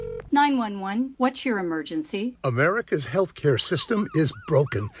911, what's your emergency? America's healthcare system is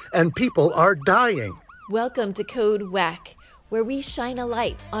broken, and people are dying. Welcome to Code WACK, where we shine a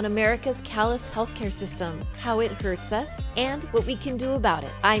light on America's callous healthcare system, how it hurts us, and what we can do about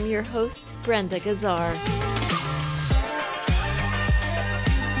it. I'm your host, Brenda Gazar.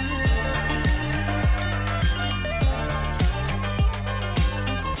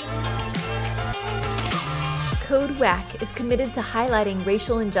 Code WACK is committed to highlighting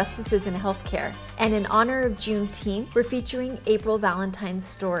racial injustices in healthcare, and in honor of Juneteenth, we're featuring April Valentine's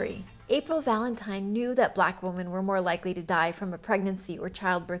story. April Valentine knew that Black women were more likely to die from a pregnancy or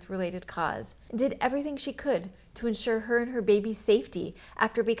childbirth-related cause, and did everything she could to ensure her and her baby's safety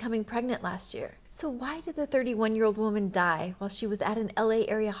after becoming pregnant last year. So why did the 31-year-old woman die while she was at an LA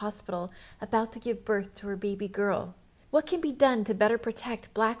area hospital about to give birth to her baby girl? What can be done to better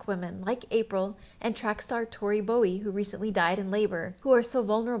protect Black women like April and track star Tori Bowie, who recently died in labor, who are so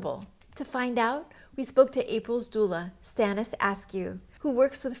vulnerable? To find out, we spoke to April's doula, Stanis Askew, who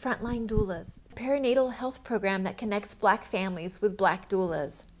works with Frontline Doulas, a perinatal health program that connects Black families with Black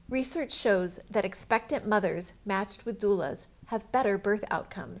doulas. Research shows that expectant mothers matched with doulas have better birth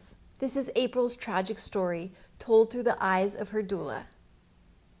outcomes. This is April's tragic story told through the eyes of her doula.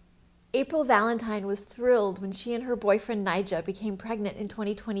 April Valentine was thrilled when she and her boyfriend Nija became pregnant in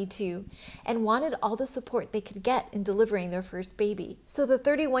 2022 and wanted all the support they could get in delivering their first baby. So the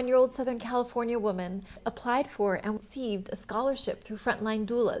 31-year-old Southern California woman applied for and received a scholarship through Frontline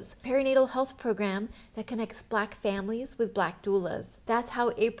Doulas, a perinatal health program that connects Black families with Black doulas. That's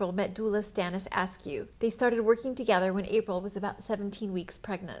how April met doula Stanis Askew. They started working together when April was about 17 weeks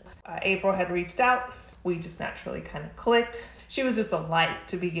pregnant. April had reached out. We just naturally kind of clicked. She was just a light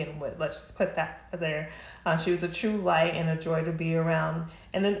to begin with. Let's just put that there. She was a true light and a joy to be around,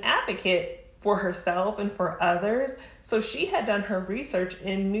 and an advocate for herself and for others. So she had done her research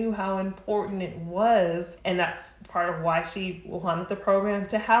and knew how important it was. And that's part of why she wanted the program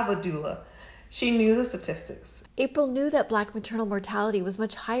to have a doula. She knew the statistics. April knew that Black maternal mortality was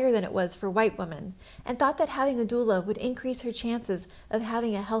much higher than it was for white women, and thought that having a doula would increase her chances of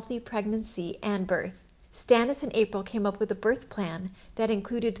having a healthy pregnancy and birth. Stanis and April came up with a birth plan that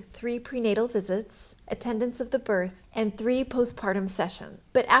included 3 prenatal visits, attendance of the birth, and 3 postpartum sessions.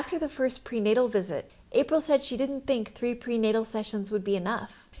 But after the first prenatal visit, April said she didn't think 3 prenatal sessions would be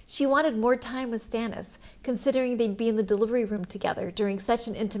enough. She wanted more time with Stanis, considering they'd be in the delivery room together during such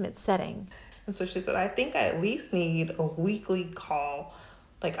an intimate setting. And so she said, I think I at least need a weekly call.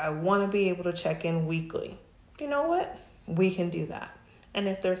 Like, I want to be able to check in weekly. You know what? We can do that. And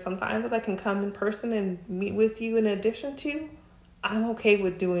if there's some time that I can come in person and meet with you in addition to, I'm okay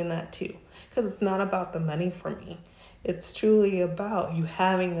with doing that too. Because it's not about the money for me. It's truly about you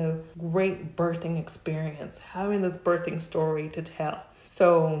having a great birthing experience, having this birthing story to tell.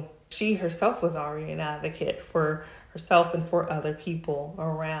 So she herself was already an advocate for herself and for other people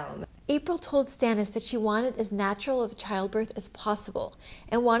around. April told Stanis that she wanted as natural of a childbirth as possible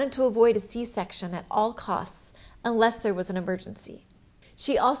and wanted to avoid a C-section at all costs unless there was an emergency.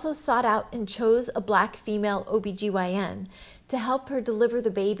 She also sought out and chose a Black female OBGYN to help her deliver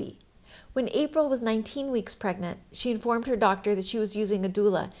the baby. When April was 19 weeks pregnant, she informed her doctor that she was using a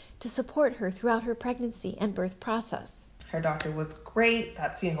doula to support her throughout her pregnancy and birth process. Her doctor was great.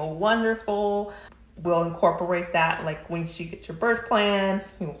 That's, wonderful. We'll incorporate that, like when she gets your birth plan,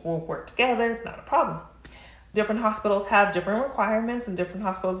 we'll work together, not a problem. Different hospitals have different requirements, and different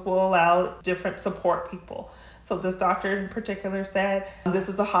hospitals will allow different support people. So this doctor in particular said, this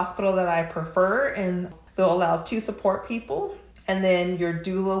is a hospital that I prefer, and they'll allow 2 support people, and then your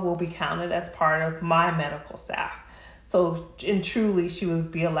doula will be counted as part of my medical staff. So, and truly, she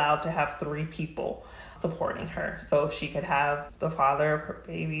would be allowed to have 3 people supporting her. So she could have the father of her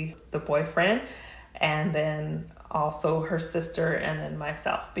baby, the boyfriend, and then also her sister, and then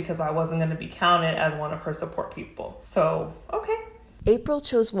myself, because I wasn't going to be counted as one of her support people. So, okay. April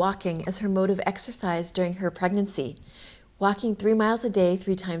chose walking as her mode of exercise during her pregnancy, walking 3 miles a day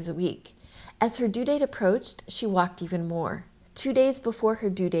 3 times a week. As her due date approached, she walked even more. 2 days before her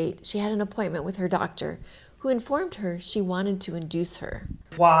due date, she had an appointment with her doctor, who informed her she wanted to induce her.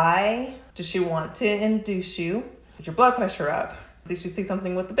 Why does she want to induce you? Get your blood pressure up. Did she see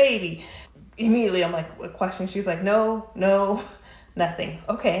something with the baby? Immediately, I'm like, what question? She's like, no, nothing.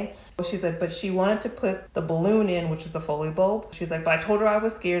 Okay. So she said, but she wanted to put the balloon in, which is the Foley bulb. She's like, but I told her I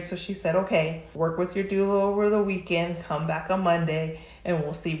was scared. So she said, okay, work with your doula over the weekend, come back on Monday, and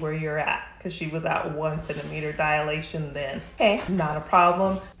we'll see where you're at. Because she was at 1 centimeter dilation then. Okay, not a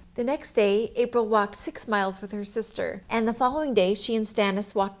problem. The next day, April walked 6 miles with her sister, and the following day, she and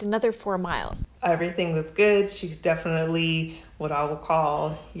Stanis walked another 4 miles. Everything was good. She's definitely what I would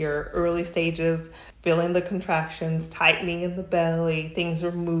call your early stages, feeling the contractions, tightening in the belly, things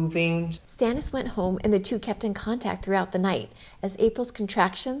were moving. Stanis went home and the two kept in contact throughout the night as April's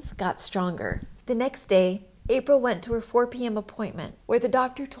contractions got stronger. The next day, April went to her 4 p.m. appointment, where the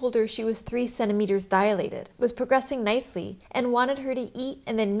doctor told her she was 3 centimeters dilated, was progressing nicely, and wanted her to eat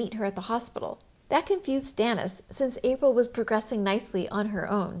and then meet her at the hospital. That confused Stanis, since April was progressing nicely on her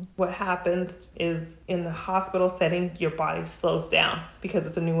own. What happens is in the hospital setting, your body slows down because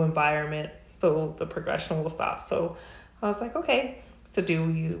it's a new environment, so the progression will stop. So I was like, okay, so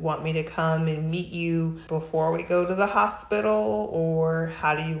do you want me to come and meet you before we go to the hospital, or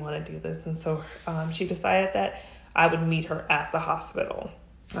how do you want to do this? And so she decided that I would meet her at the hospital.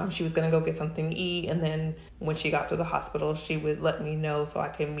 She was going to go get something to eat, and then when she got to the hospital, she would let me know so I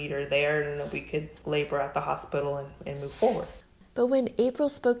could meet her there, and then we could labor at the hospital and move forward. But when April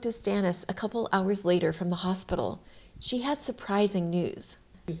spoke to Stanis a couple hours later from the hospital, she had surprising news.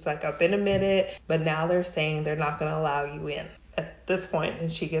 She's like, I've been admitted, but now they're saying they're not going to allow you in. At this point, and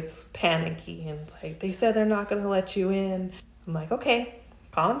she gets panicky and like, they said they're not going to let you in. I'm like, okay,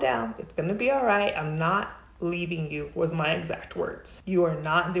 calm down. It's going to be all right. I'm not leaving you, was my exact words. You are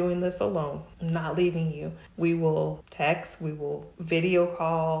not doing this alone. I'm not leaving you. We will text, we will video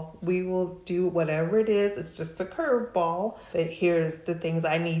call, we will do whatever it is. It's just a curveball. But here's the things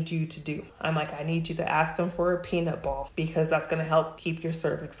I need you to do. I'm like, I need you to ask them for a peanut ball because that's going to help keep your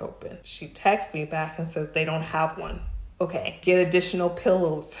cervix open. She texts me back and says they don't have one. Okay, get additional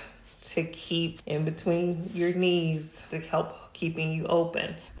pillows to keep in between your knees to help keeping you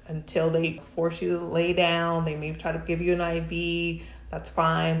open until they force you to lay down. They may try to give you an IV. That's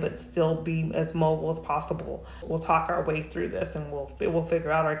fine, but still be as mobile as possible. We'll talk our way through this and we'll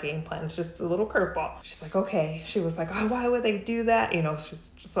figure out our game plan. It's just a little curveball. She's like, okay. She was like, oh, why would they do that?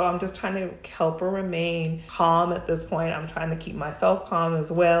 So I'm just trying to help her remain calm at this point. I'm trying to keep myself calm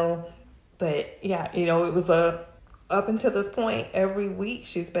as well. But yeah, it was up until this point, every week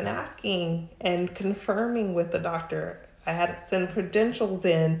she's been asking and confirming with the doctor. I had to send credentials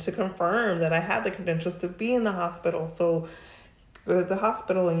in to confirm that I had the credentials to be in the hospital. So go to the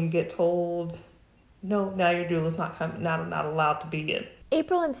hospital and you get told, no, now your doula's not allowed to be in.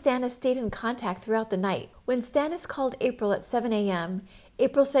 April and Stanis stayed in contact throughout the night. When Stanis called April at 7 a.m.,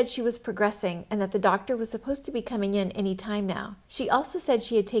 April said she was progressing and that the doctor was supposed to be coming in any time now. She also said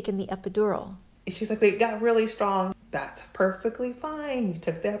she had taken the epidural. She's like, they got really strong. That's perfectly fine. You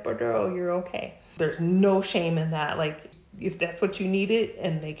took the epidural. You're okay. There's no shame in that. Like, if that's what you needed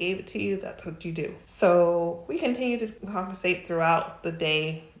and they gave it to you, that's what you do. So we continue to conversate throughout the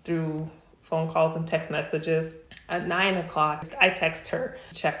day through phone calls and text messages. At 9 o'clock, I text her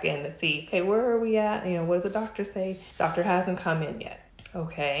to check in to see, okay, where are we at? What did the doctor say? Doctor hasn't come in yet.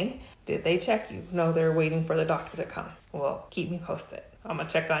 Okay. Did they check you? No, they're waiting for the doctor to come. Well, keep me posted. I'm going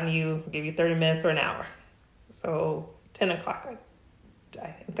to check on you, give you 30 minutes or an hour. So 10 o'clock, I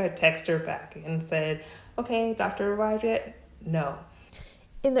think I texted her back and said, okay, doctor arrived yet? No.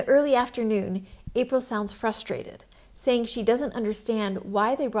 In the early afternoon, April sounds frustrated, saying she doesn't understand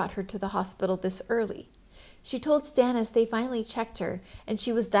why they brought her to the hospital this early. She told Stanis they finally checked her and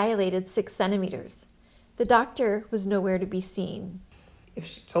she was dilated 6 centimeters. The doctor was nowhere to be seen. If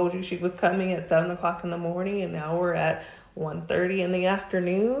she told you she was coming at 7 o'clock in the morning and now we're at 1:30 in the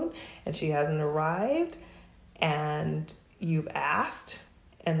afternoon and she hasn't arrived and you've asked,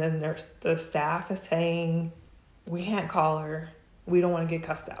 and then the staff is saying, we can't call her. We don't want to get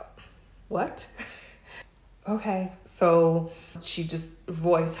cussed out. What? Okay. So she just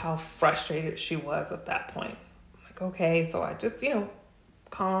voiced how frustrated she was at that point. I'm like, okay. So I just,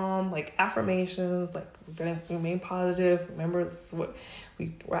 calm, like affirmations, like we're going to remain positive. Remember, this is what we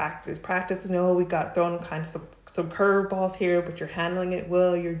practice. We got thrown kind of some curveballs here, but you're handling it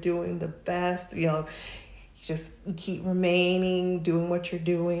well. You're doing the best. Just keep remaining, doing what you're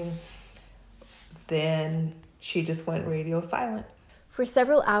doing. Then she just went radio silent. For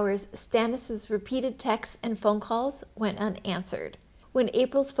several hours, Stanis's repeated texts and phone calls went unanswered. When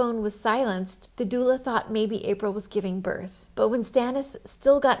April's phone was silenced, the doula thought maybe April was giving birth. But when Stanis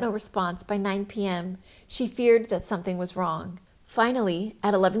still got no response by 9 p.m., she feared that something was wrong. Finally,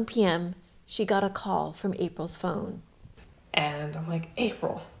 at 11 p.m., she got a call from April's phone. And I'm like,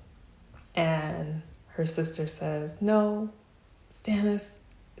 April. And her sister says, no, Stanis,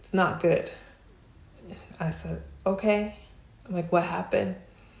 it's not good. I said, okay. I'm like, what happened?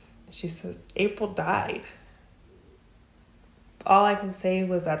 She says, April died. All I can say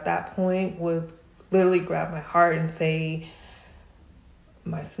was at that point was literally grab my heart and say,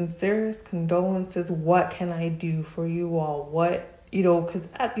 My sincerest condolences. What can I do for you all? Because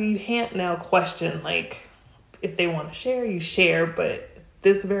you can't now question, like, if they want to share, you share. But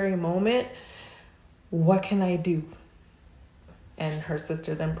this very moment, what can I do? And her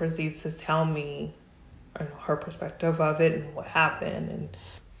sister then proceeds to tell me her perspective of it and what happened. And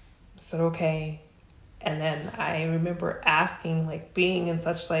I said, okay. And then I remember asking, like, being in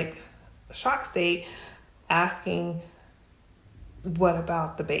such, like, a shock state, asking, what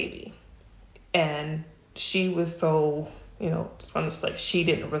about the baby? And she was so, just like, she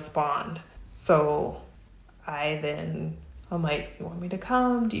didn't respond. So I'm like, you want me to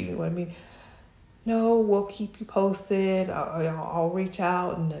come? Do you want me? No, we'll keep you posted. I'll reach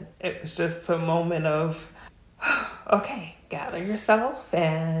out. And it was just a moment of, okay, gather yourself.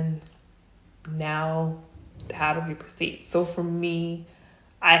 And now how do we proceed? So for me,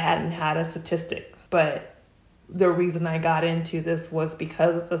 I hadn't had a statistic, but the reason I got into this was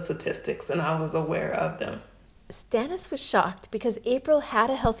because of the statistics and I was aware of them. Stanis was shocked because April had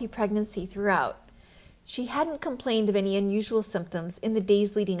a healthy pregnancy throughout. She hadn't complained of any unusual symptoms in the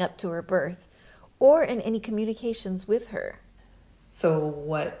days leading up to her birth or in any communications with her. So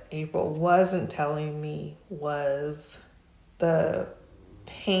what April wasn't telling me was the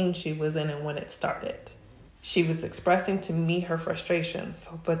pain she was in and when it started. She was expressing to me her frustrations,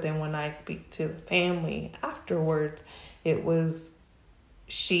 but then when I speak to the family afterwards, it was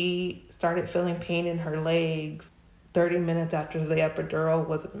she started feeling pain in her legs 30 minutes after the epidural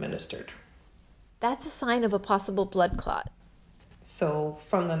was administered. That's a sign of a possible blood clot. So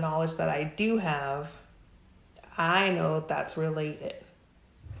from the knowledge that I do have, I know that's related.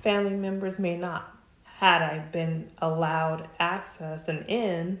 Family members may not. Had I been allowed access and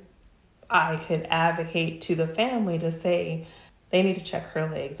in, I could advocate to the family to say they need to check her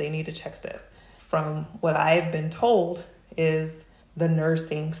legs, they need to check this. From what I've been told is the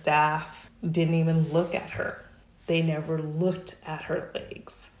nursing staff didn't even look at her. They never looked at her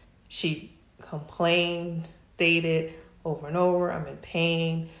legs. She complained, stated over and over, I'm in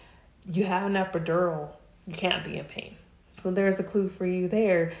pain. You have an epidural, you can't be in pain. So there's a clue for you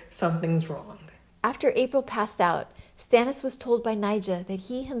there, something's wrong. After April passed out, Stanis was told by Nija that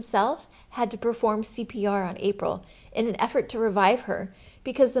he himself had to perform CPR on April in an effort to revive her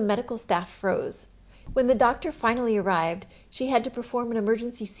because the medical staff froze. When the doctor finally arrived, she had to perform an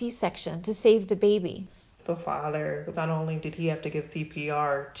emergency C-section to save the baby. The father, not only did he have to give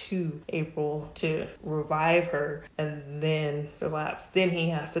CPR to April to revive her and then relapse, then he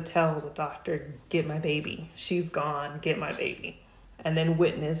has to tell the doctor, get my baby. She's gone, get my baby. And then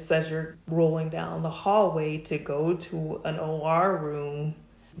witness as you're rolling down the hallway to go to an OR room,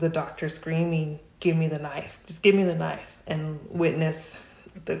 the doctor screaming, give me the knife, just give me the knife, and witness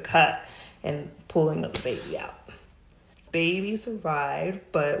the cut and pulling of the baby out. Baby survived,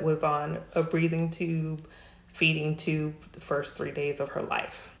 but was on a breathing tube, feeding tube the first 3 days of her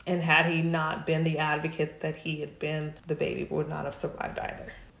life. And had he not been the advocate that he had been, the baby would not have survived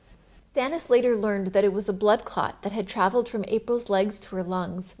either. Stanis later learned that it was a blood clot that had traveled from April's legs to her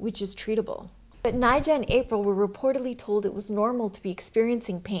lungs, which is treatable. But Nija and April were reportedly told it was normal to be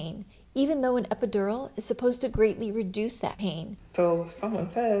experiencing pain, even though an epidural is supposed to greatly reduce that pain. So if someone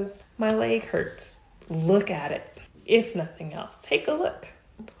says, my leg hurts, look at it. If nothing else, take a look.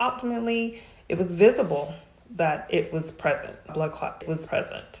 Ultimately, it was visible that it was present. Blood clot was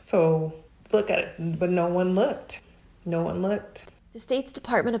present. So look at it. But no one looked. No one looked. The state's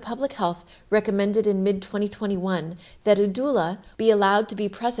Department of Public Health recommended in mid-2021 that a doula be allowed to be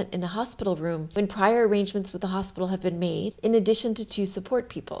present in a hospital room when prior arrangements with the hospital have been made, in addition to 2 support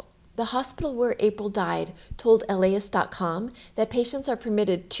people. The hospital where April died told LAist.com that patients are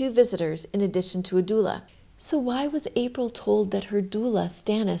permitted 2 visitors in addition to a doula. So why was April told that her doula,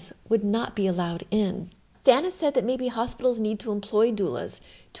 Stanis, would not be allowed in? Stanis said that maybe hospitals need to employ doulas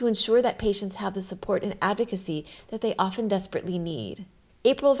to ensure that patients have the support and advocacy that they often desperately need.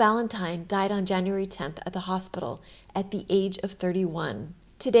 April Valentine died on January 10th at the hospital at the age of 31.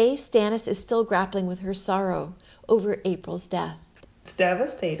 Today, Stanis is still grappling with her sorrow over April's death. It's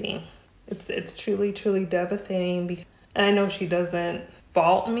devastating. It's truly, truly devastating. And I know she doesn't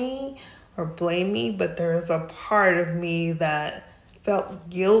fault me or blame me, but there is a part of me that felt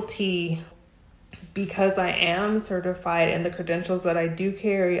guilty because I am certified and the credentials that I do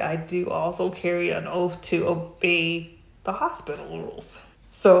carry, I do also carry an oath to obey the hospital rules.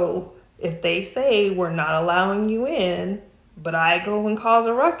 So if they say we're not allowing you in, but I go and cause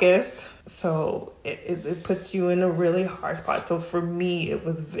a ruckus, so it puts you in a really hard spot. So for me, it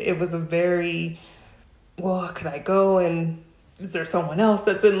was a very, well, could I go and Is there someone else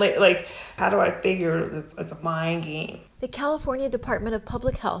that's in late? Like, how do I figure this? It's a mind game. The California Department of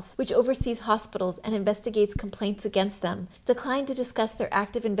Public Health, which oversees hospitals and investigates complaints against them, declined to discuss their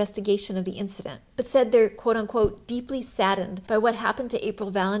active investigation of the incident, but said they're quote-unquote deeply saddened by what happened to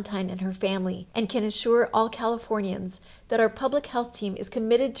April Valentine and her family and can assure all Californians that our public health team is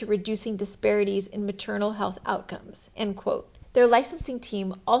committed to reducing disparities in maternal health outcomes, end quote. Their licensing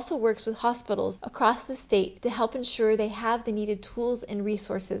team also works with hospitals across the state to help ensure they have the needed tools and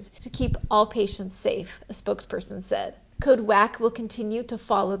resources to keep all patients safe, a spokesperson said. Code WACK will continue to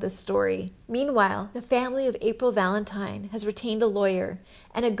follow this story. Meanwhile, the family of April Valentine has retained a lawyer,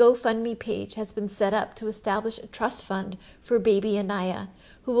 and a GoFundMe page has been set up to establish a trust fund for baby Anaya,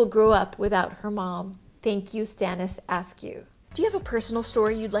 who will grow up without her mom. Thank you, Stanis Askew. Do you have a personal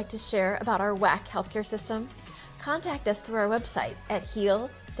story you'd like to share about our WACK healthcare system? Contact us through our website at heal-ca.org.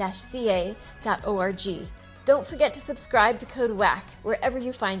 Don't forget to subscribe to Code WACK wherever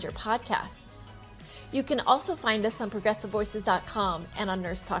you find your podcasts. You can also find us on progressivevoices.com and on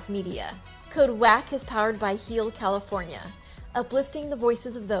Nurse Talk Media. Code WACK is powered by Heal California, uplifting the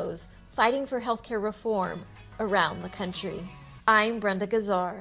voices of those fighting for healthcare reform around the country. I'm Brenda Gazar.